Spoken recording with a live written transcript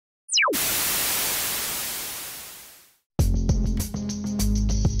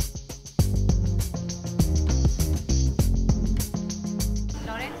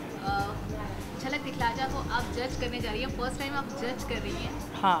जा रही है, फर्स्ट टाइम आप जज कर रही हैं.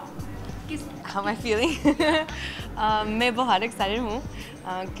 हाँ. किस How am I feeling? मैं बहुत एक्साइटेड हूँ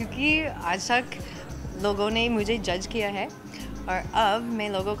क्योंकि आज तक लोगों ने मुझे जज किया है और अब मैं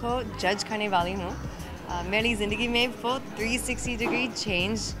लोगों को जज करने वाली हूँ. मेरी ज़िंदगी में वो 360 degree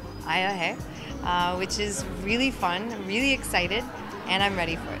change आया है, which is really fun, really excited, and I'm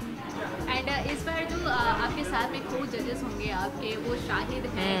ready for it. And इस बार जो आपके साथ में को जजेस होंगे आपके, वो शाहिद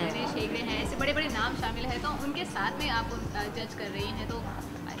हैं, गणेश हेगड़े हैं, ऐसे बड़े बड़े नाम शामिल हैं, तो उनके साथ में आप जज कर रही हैं, तो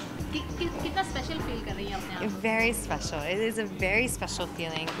कितना स्पेशल फील कर रही हैं अपने आप? Very special. It is a very special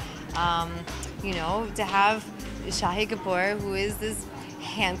feeling. You know, to have Shahid Kapoor, who is this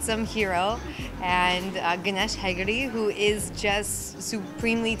handsome hero, and Ganesh Hegde, who is just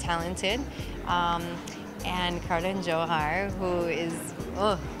supremely talented, and Karan Johar, who is,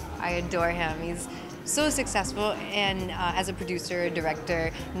 oh, I adore him. He's so successful and as a producer, director,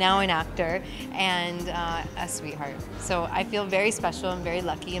 now an actor, and a sweetheart. So I feel very special and very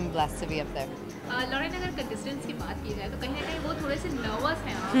lucky and blessed to be up there. Lauren, अगर contestants की बात की जाए तो कहीं ना कहीं वो थोड़े से नर्वस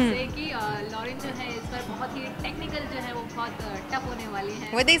हैं आपसे कि लॉरेन जो है इस बार बहुत ही टेक्निकल जो है वो बहुत टफ होने वाली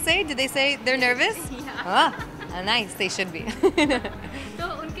हैं. What they say? Did they say they're nervous? Yeah. Nice. They should be.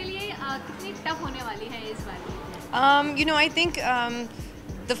 तो उनके लिए कितनी टफ होने वाली है इस बार? You know, I think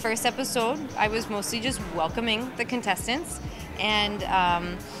the first episode, I was mostly just welcoming the contestants, and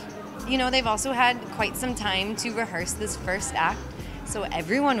you know, they've also had quite some time to rehearse this first act, so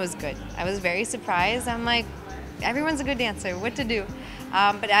everyone was good. I was very surprised. I'm like, everyone's a good dancer, what to do?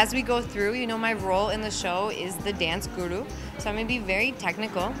 But as we go through, you know, my role in the show is the dance guru, so I'm going to be very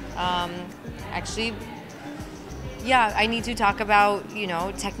technical. Actually, yeah, I need to talk about, you know,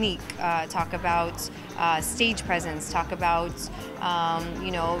 technique, talk about stage presence, talk about,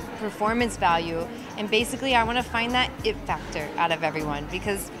 you know, performance value. And basically, I want to find that it factor out of everyone,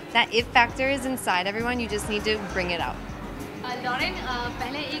 because that it factor is inside everyone. You just need to bring it out. Lauren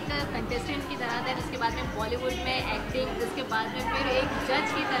पहले एक contestant की तरह थे, जिसके बाद में बॉलीवुड में acting, उसके बाद में फिर एक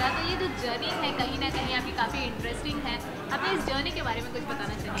जज की तरह. तो ये जो जर्नी है कहीं ना कहीं आपकी काफ़ी इंटरेस्टिंग है. आप इस जर्नी के बारे में कुछ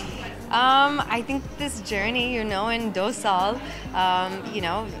बताना चाहेंगे? I think this journey, you know, in 2 साल, you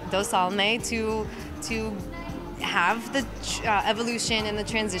know, 2 साल में to have the evolution and the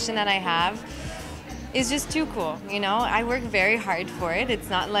transition that I have is just too cool. You know, I work very hard for it. It's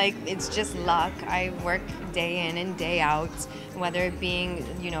not like it's just luck. I work day in and day out, whether it being,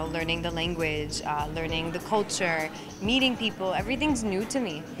 you know, learning the language, learning the culture, meeting people. Everything's new to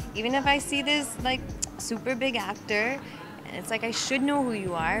me. Even if I see this like super big actor, it's like I should know who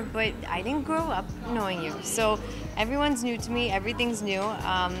you are, but I didn't grow up knowing you. So everyone's new to me, everything's new.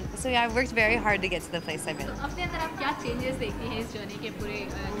 So yeah, I've worked very hard to get to the place I've been. अपने अंदर आप क्या changes देखती हैं इस journey के पूरे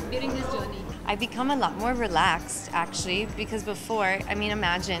during this journey? I've become a lot more relaxed, actually, because before, I mean,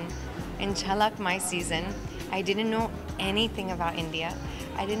 imagine, in Jhalak, my season, I didn't know anything about India.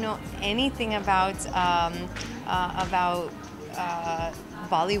 I didn't know anything about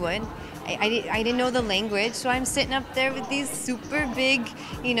Bollywood. I didn't know the language, so I'm sitting up there with these super big,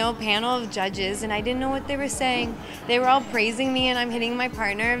 you know, panel of judges, and I didn't know what they were saying. They were all praising me, and I'm hitting my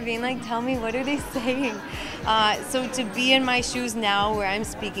partner and being like, tell me, what are they saying? So to be in my shoes now where I'm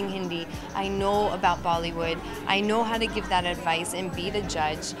speaking Hindi, I know about Bollywood, I know how to give that advice and be the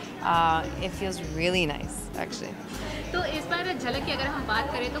judge. It feels really nice, actually. तो इस बार झलक की अगर हम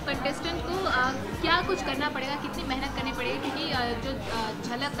बात करें तो contestant को क्या कुछ करना पड़ेगा, कितनी मेहनत करनी पड़ेगी, क्योंकि जो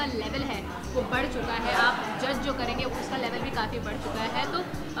झलक का लेवल है वो बढ़ चुका है. आप जज जो करेंगे उसका लेवल भी काफ़ी बढ़ चुका है. तो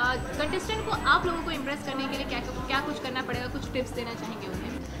कंटेस्टेंट को आप लोगों को इम्प्रेस करने के लिए क्या कुछ करना पड़ेगा, कुछ टिप्स देना चाहेंगे उन्हें?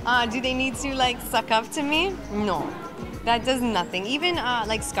 Do they need to like suck up to me? No. That does nothing. Even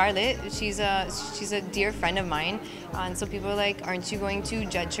like Scarlett, she's a dear friend of mine, and so people are like, aren't you going to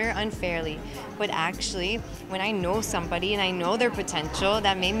judge her unfairly? But actually, when I know somebody and I know their potential,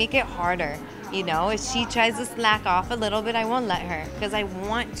 that may make it harder. You know, if she tries to slack off a little bit, I won't let her, because I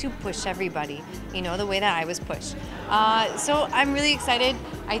want to push everybody, you know, the way that I was pushed. So I'm really excited.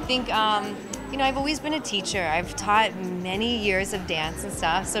 I think, you know, I've always been a teacher. I've taught many years of dance and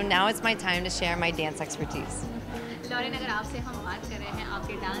stuff, so now it's my time to share my dance expertise. Lauren, अगर आपसे हम बात कर रहे हैं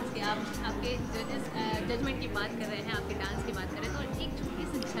आपके dance की, आपके जजमेंट की बात कर रहे हैं, आपके डांस की बात कर रहे हैं, तो एक छोटी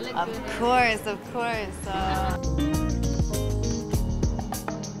सी झलक जो है. Of course.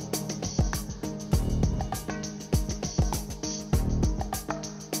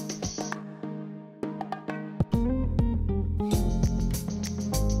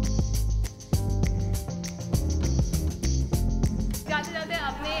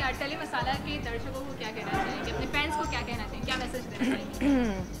 टेली मसाला के दर्शकों को क्या कहना चाहेंगे, अपने फैंस को क्या कहना चाहेंगे, क्या मैसेज देना चाहेंगे?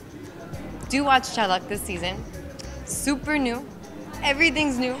 Do watch Jhalak this season. Super new.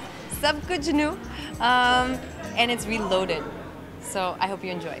 Everything's new. Sab kuch new. And it's reloaded. So I hope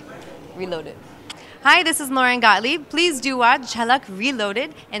you enjoy. Reloaded. Hi, this is Loren Gottlieb. Please do watch Jhalak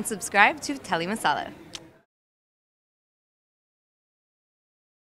Reloaded and subscribe to Tele Masala.